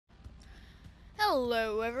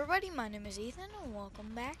Hello everybody, my name is Ethan and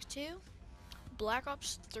welcome back to Black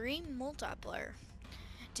Ops 3 Multiplayer.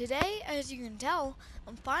 Today, as you can tell,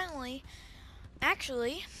 I'm finally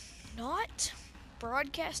actually not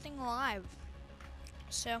broadcasting live.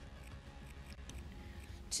 So,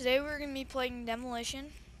 today we're going to be playing Demolition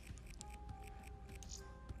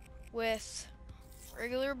with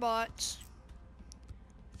regular bots,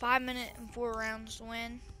 5 minute and 4 rounds to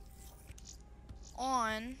win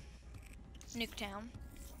on Nuketown.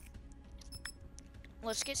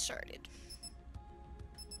 Let's get started.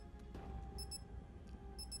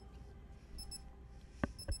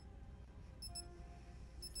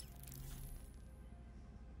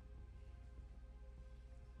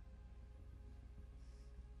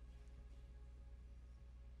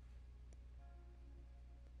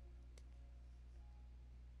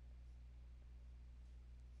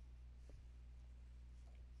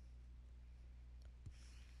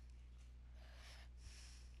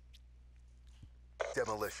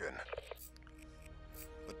 Demolition.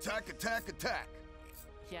 Attack, attack, attack.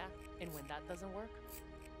 Yeah, and when that doesn't work,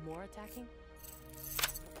 more attacking?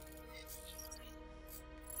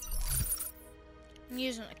 I'm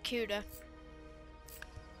using a CUDA.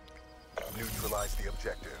 Neutralize the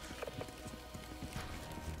objective.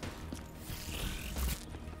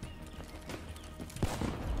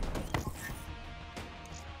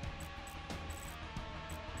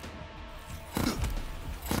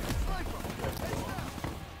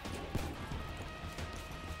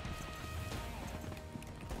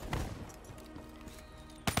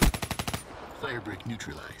 Firebreak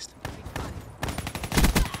neutralized.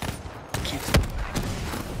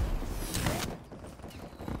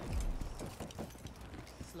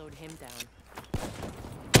 Slowed him down.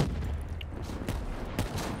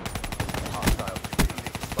 Hostile UAV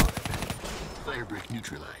spotted. Firebreak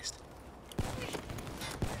neutralized.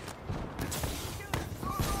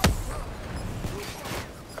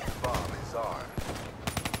 Bomb is armed.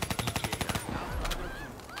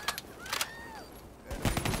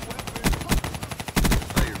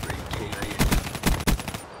 Firebreak KIA.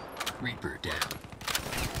 Reaper down.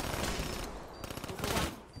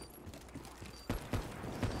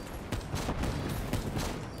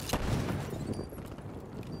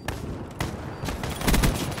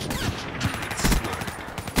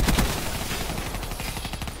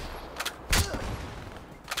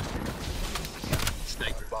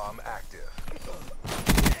 Sniper. Bomb active.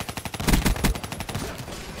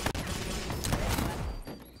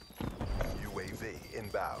 UAV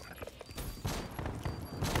inbound.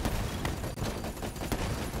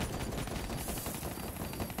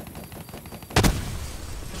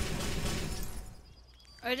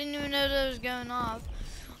 I didn't even know that was going off.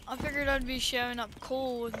 I figured I'd be showing up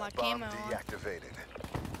cool with my Bomb camo on. deactivated.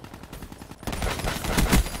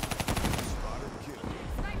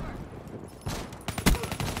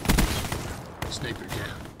 Sniper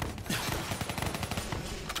down.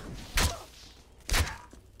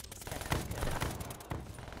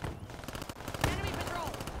 Enemy patrol!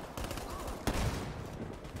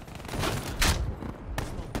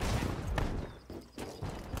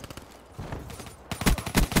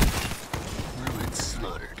 Ruin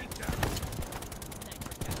slaughtered.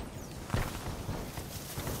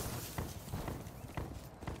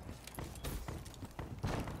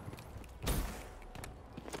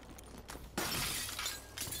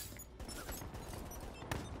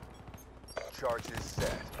 Charges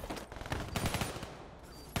set.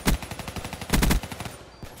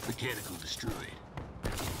 Mechanical destroyed.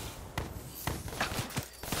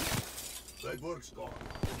 That work's gone.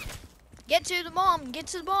 Get to the bomb! Get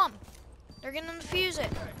to the bomb! They're gonna defuse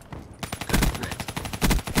it. Got a threat.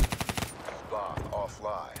 Bomb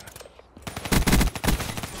offline.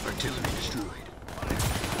 Artillery destroyed.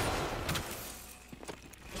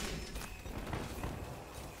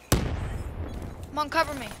 Come on,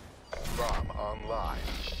 cover me. Bomb online.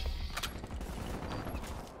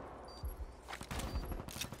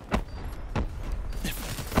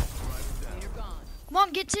 You're gone. Come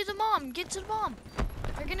on, get to the bomb! Get to the bomb!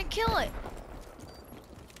 They're gonna kill it!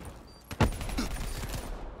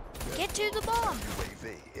 Get to the bomb!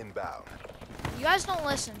 UAV inbound. You guys don't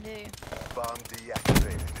listen, do you? Bomb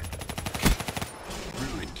deactivated.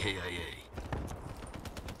 Ruin KIA.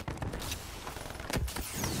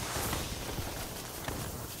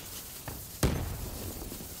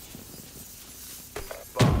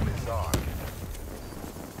 Bomb is armed.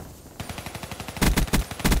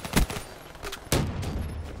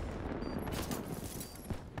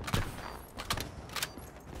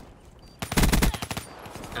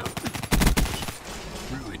 Out.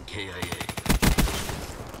 Ruin KIA.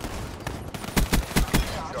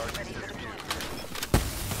 Charges defused.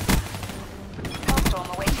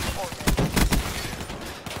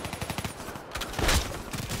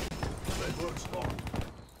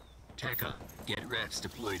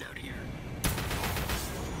 deployed out here.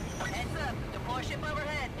 Heads up, deploy ship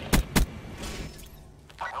overhead.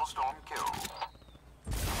 Hellstorm kill.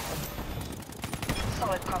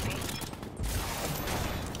 Solid copy.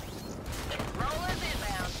 Rollers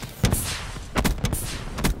inbound.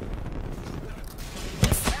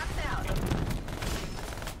 Wrapped out.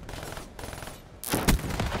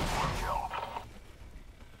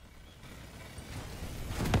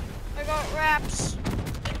 I got wraps.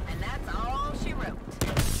 And that's all she wrote.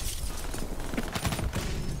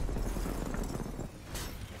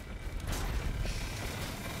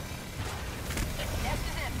 Nest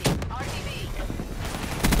is empty. RTB.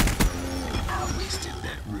 Wasted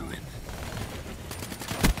that ruin.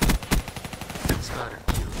 Spotter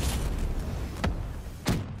killed.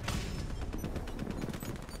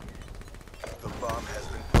 The bomb has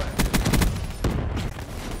been planted.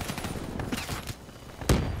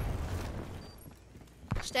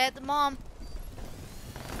 Stay at the bomb.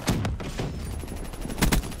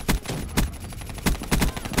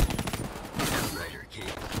 Outrider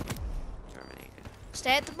killed. Terminated.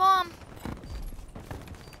 Stay at the bomb.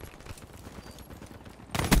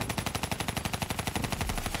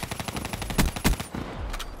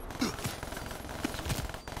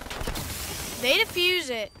 They defuse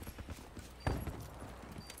it.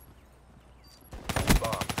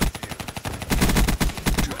 Bomb defused.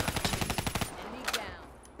 Dropped. Enemy down.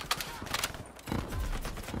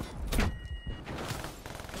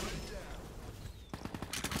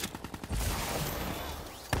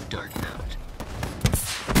 Dart out.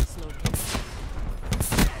 Slow hit.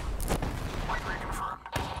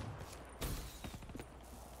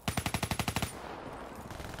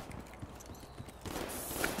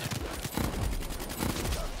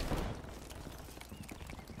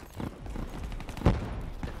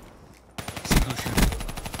 Single shooter.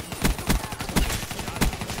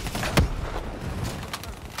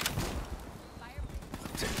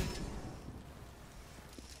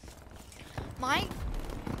 My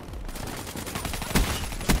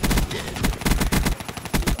Dead.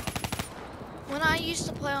 when I used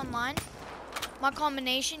to play online, my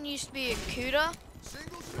combination used to be a CUDA,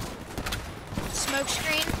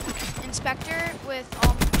 smokescreen, inspector with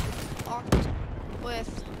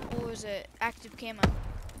what was it? Active camo.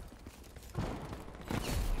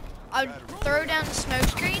 I'd throw down the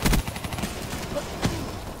smokescreen,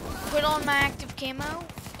 put on my active camo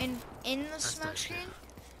in the smokescreen,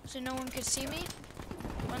 so no one could see me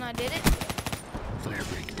when I did it, Fire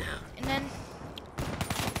break down. and then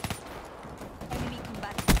Enemy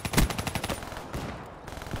combatant.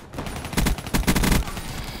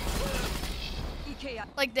 EKI.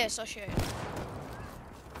 like this. I'll show you.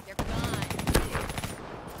 They're gone.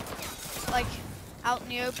 Like out in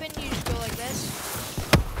the open, you just go like this.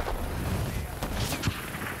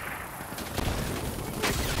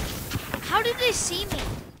 How did they see me?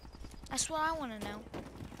 That's what I want to know.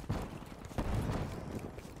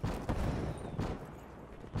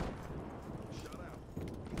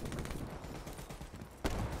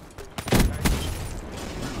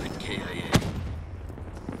 Ruin KIA.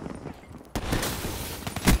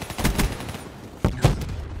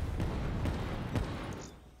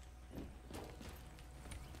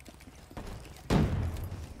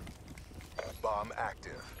 Bomb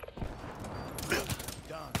active.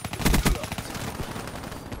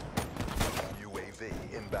 UAV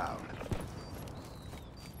inbound.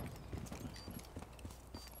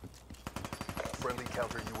 Friendly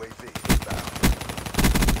counter UAV inbound.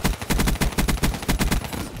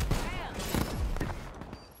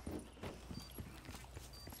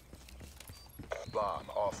 Bomb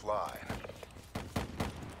offline.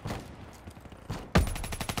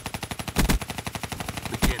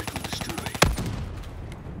 Mechanical destroyed.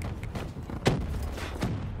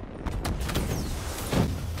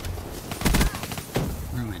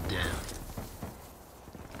 Ruin down.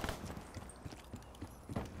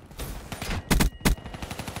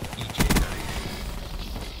 EKIA.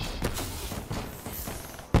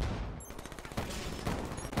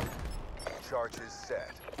 Charges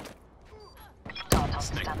set. Dart on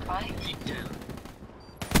Sniper. standby. Peek down.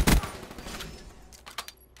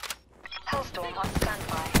 Hellstorm on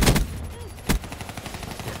standby.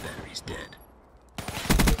 That battery's dead.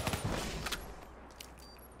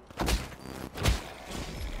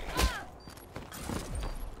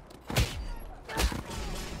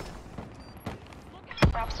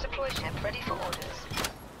 Wraps deploy ship ready for orders.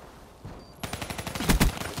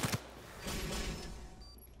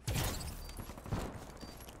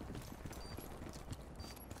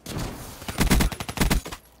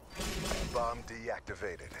 Bomb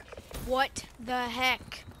deactivated. What the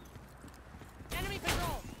heck? Enemy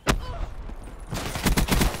patrol.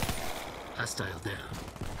 Hostile down.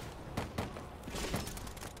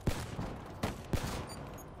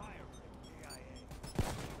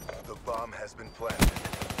 The bomb has been planted.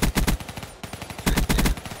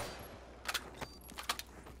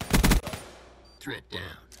 Threat down.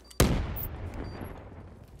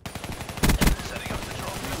 Setting up the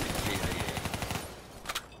drone. KIA.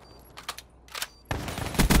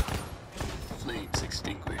 Flames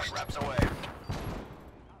extinguished. Wraps away.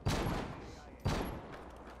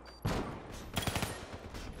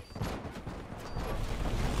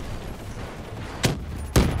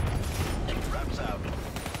 Wraps out.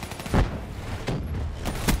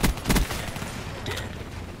 Dead.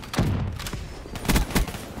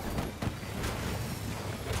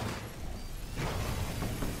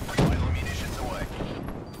 Vital munitions away.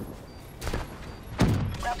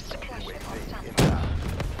 Wraps deployed. UAV inbound.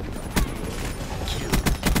 Killed.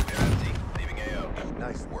 We're empty. Leaving AO.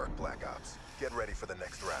 Nice work, Black Ops. Get ready for the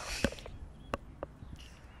next round.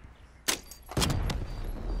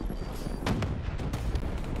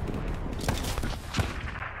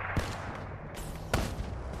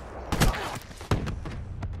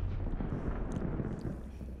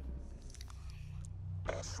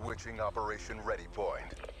 Switching operation ready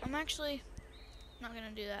point. I'm actually not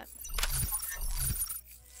gonna do that.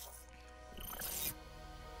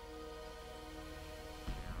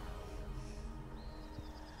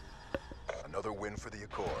 Another win for the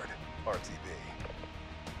Accord. RTB.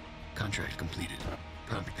 Contract completed.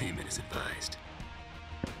 Prompt payment is advised.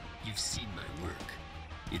 You've seen my work.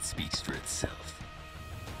 It speaks for itself.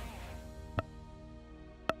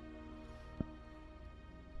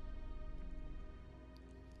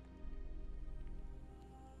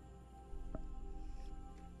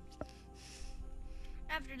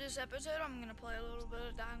 After this episode, I'm gonna play a little bit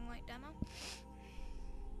of Dying Light demo.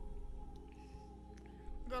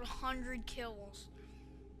 Got 100 kills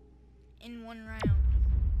in one round.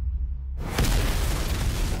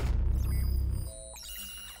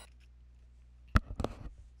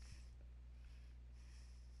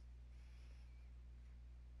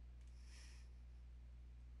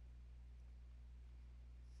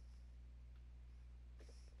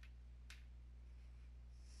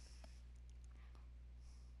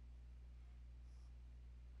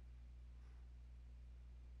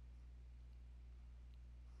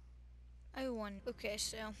 I won. Okay,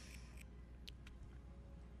 so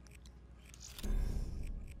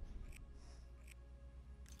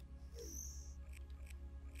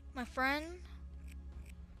my friend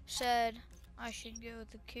said I should go with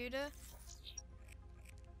the Cuda,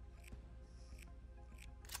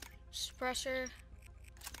 suppressor,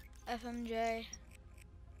 FMJ,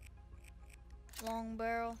 long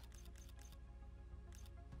barrel.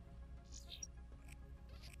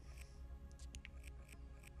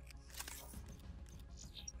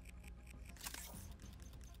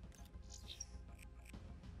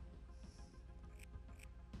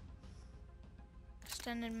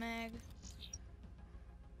 Extended mag,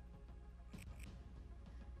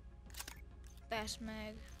 fast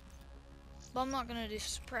mag, but I'm not gonna do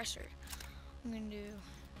suppressor. I'm gonna do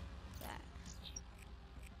that.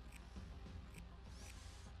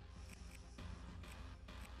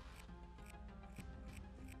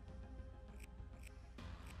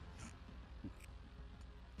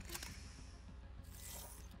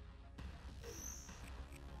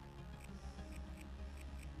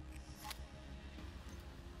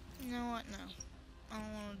 You know what? No. I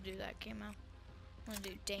don't want to do that camo. I want to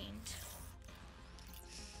do Danes.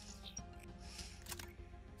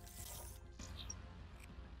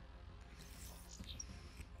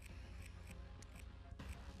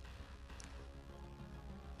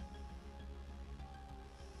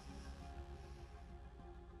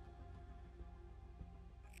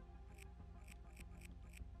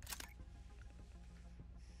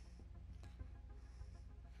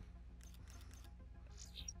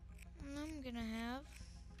 And I'm gonna have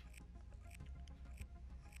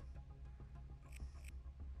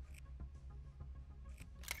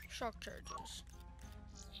shock charges.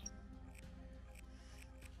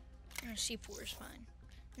 And C4 is fine.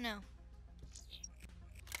 No.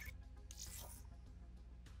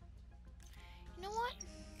 You know what?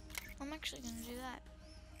 I'm actually gonna do that.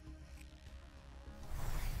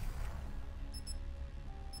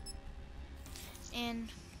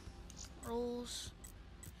 And rolls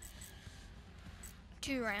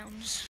 2 rounds.